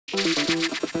The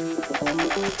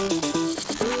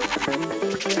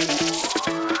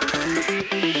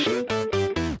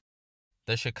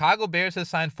Chicago Bears have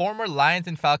signed former Lions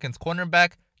and Falcons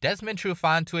cornerback Desmond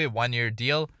Trufant to a one-year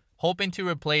deal, hoping to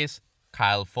replace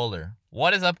Kyle Fuller.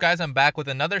 What is up, guys? I'm back with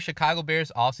another Chicago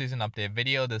Bears offseason update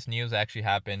video. This news actually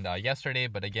happened yesterday,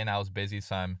 but again, I was busy,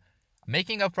 so I'm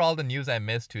making up for all the news I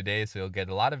missed today, so you'll get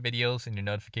a lot of videos in your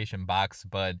notification box.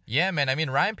 But yeah, man, I mean,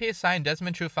 Ryan Pace signed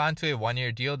Desmond Trufant to a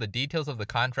one-year deal. The details of the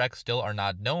contract still are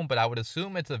not known, but I would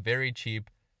assume it's a very cheap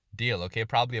deal, okay?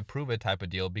 Probably a prove-it type of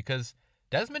deal, because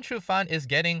Desmond Trufant is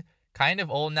getting kind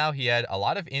of old now. He had a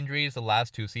lot of injuries the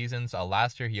last 2 seasons.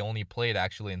 Last year, he only played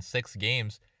actually in 6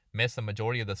 games, missed the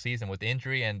majority of the season with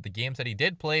injury, and the games that he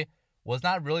did play was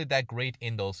not really that great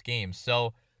in those games.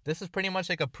 So this is pretty much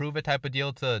like a prove-it type of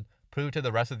deal to prove to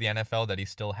the rest of the NFL that he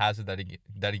still has it,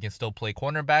 that he can still play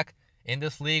cornerback in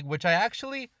this league, which I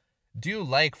actually do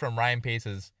like from Ryan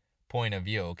Pace's point of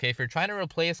view. Okay, if you're trying to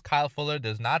replace Kyle Fuller,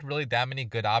 there's not really that many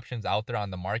good options out there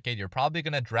on the market. You're probably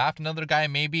going to draft another guy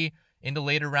maybe in the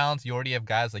later rounds. You already have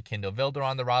guys like Kindle Vildor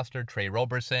on the roster, Trey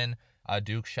Roberson,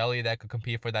 Duke Shelley that could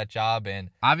compete for that job.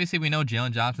 And obviously we know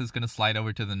Jaylon Johnson is going to slide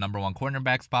over to the #1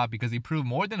 cornerback spot because he proved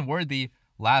more than worthy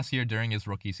last year during his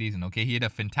rookie season. Okay, he had a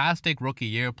fantastic rookie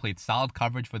year, played solid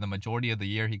coverage for the majority of the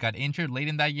year. He got injured late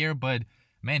in that year, but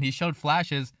man, he showed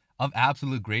flashes of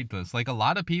absolute greatness. Like a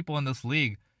lot of people in this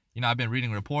league, you know, I've been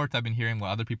reading reports, I've been hearing what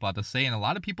other people have to say, and a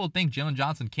lot of people think Jaylon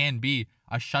Johnson can be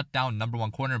a shutdown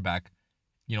 #1 cornerback,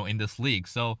 you know, in this league.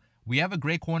 So we have a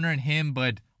great corner in him,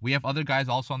 but we have other guys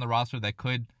also on the roster that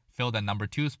could fill that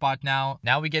 #2 spot now.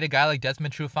 Now we get a guy like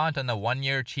Desmond Trufant on a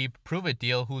one-year cheap prove-it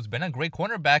deal who's been a great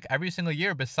cornerback every single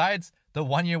year besides the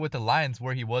 1 year with the Lions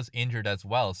where he was injured as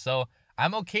well. So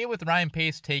I'm okay with Ryan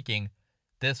Pace taking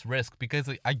this risk because,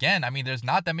 again, I mean, there's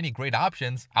not that many great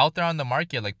options out there on the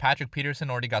market. Like Patrick Peterson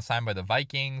already got signed by the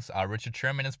Vikings. Richard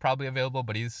Sherman is probably available,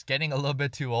 but he's getting a little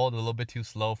bit too old, a little bit too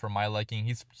slow for my liking.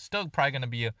 He's still probably going to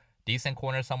be a decent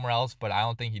corner somewhere else, but I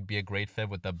don't think he'd be a great fit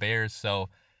with the Bears. So,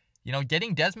 you know,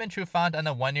 getting Desmond Trufant on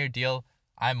a one-year deal,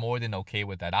 I'm more than okay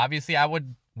with that. Obviously, I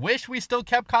would wish we still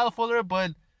kept Kyle Fuller,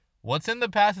 but what's in the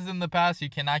past is in the past. You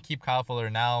cannot keep Kyle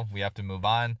Fuller now. We have to move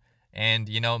on. And,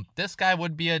 you know, this guy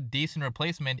would be a decent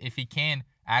replacement if he can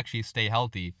actually stay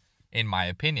healthy, in my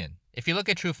opinion. If you look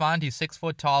at Trufant, he's 6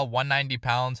 foot tall, 190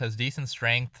 pounds, has decent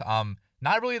strength.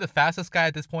 Not really the fastest guy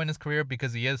at this point in his career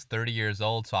because he is 30 years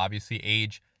old, so obviously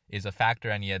age is a factor,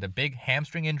 and he had a big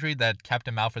hamstring injury that kept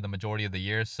him out for the majority of the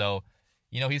year. So,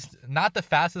 you know, he's not the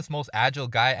fastest, most agile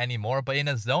guy anymore, but in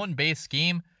a zone-based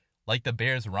scheme like the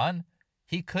Bears run,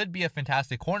 he could be a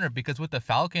fantastic corner because with the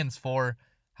Falcons for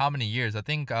how many years? I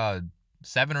think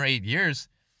 7 or 8 years,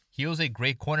 he was a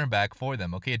great cornerback for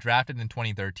them. Okay, drafted in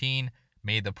 2013,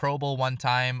 made the Pro Bowl one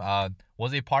time,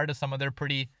 was a part of some of their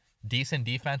pretty decent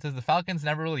defenses. The Falcons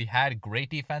never really had great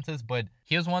defenses, but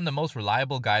he was one of the most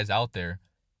reliable guys out there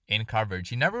in coverage.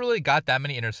 He never really got that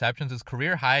many interceptions. His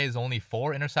career high is only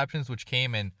 4 interceptions, which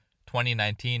came in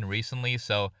 2019 recently.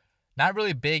 So not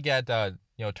really big at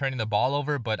you know, turning the ball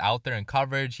over, but out there in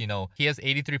coverage. You know, he has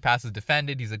 83 passes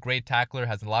defended. He's a great tackler,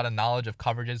 has a lot of knowledge of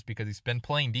coverages because he's been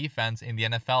playing defense in the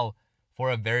NFL for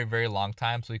a very, very long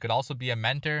time. So he could also be a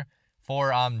mentor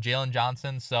for Jaylon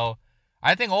Johnson. So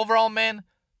I think overall, man,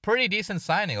 pretty decent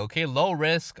signing. Okay, low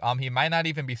risk. He might not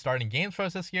even be starting games for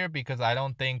us this year because I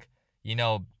don't think, you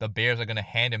know, the Bears are going to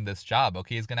hand him this job.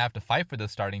 Okay, he's going to have to fight for the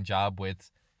starting job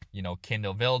with, you know,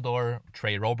 Kindle Vildor,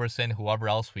 Trey Roberson, whoever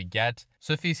else we get.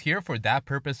 So if he's here for that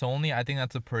purpose only, I think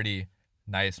that's a pretty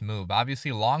nice move.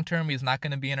 Obviously, long-term, he's not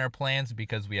going to be in our plans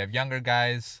because we have younger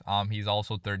guys. He's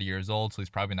also 30 years old, so he's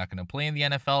probably not going to play in the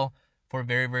NFL for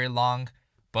very, very long.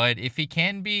 But if he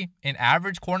can be an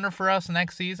average corner for us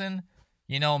next season,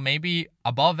 you know, maybe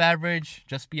above average,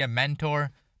 just be a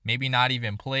mentor, maybe not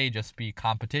even play, just be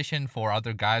competition for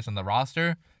other guys on the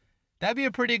roster, that'd be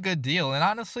a pretty good deal. And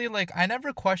honestly, like, I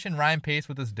never question Ryan Pace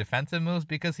with his defensive moves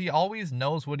because he always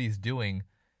knows what he's doing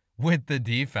with the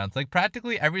defense. Like,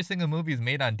 practically every single move he's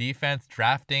made on defense,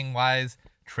 drafting-wise,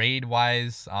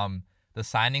 trade-wise, the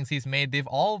signings he's made, they've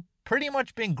all pretty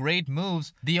much been great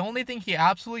moves. The only thing he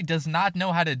absolutely does not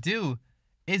know how to do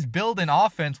is build an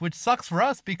offense, which sucks for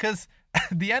us because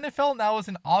the NFL now is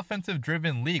an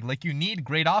offensive-driven league. Like, you need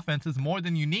great offenses more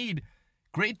than you need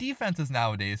great defenses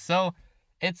nowadays. So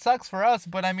it sucks for us,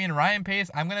 but I mean, Ryan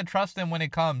Pace, I'm going to trust him when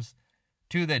it comes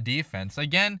to the defense.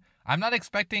 Again, I'm not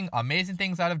expecting amazing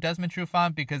things out of Desmond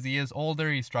Trufant because he is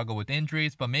older, he struggled with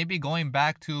injuries, but maybe going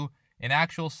back to an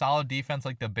actual solid defense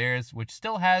like the Bears, which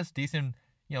still has decent,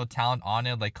 you know, talent on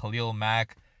it, like Khalil,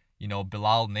 Mack,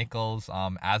 Bilal Nichols.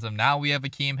 As of now, we have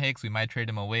Akeem Hicks. We might trade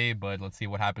him away, but let's see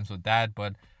what happens with that.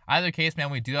 But either case, man,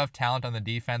 we do have talent on the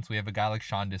defense. We have a guy like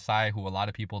Sean Desai, who a lot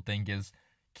of people think is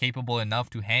capable enough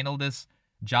to handle this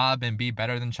job and be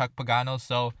better than Chuck Pagano.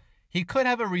 So he could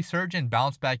have a resurgent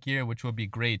bounce back year, which would be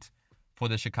great for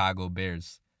the Chicago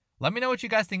Bears. Let me know what you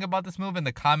guys think about this move in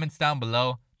the comments down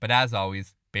below. But as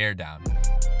always, bear down.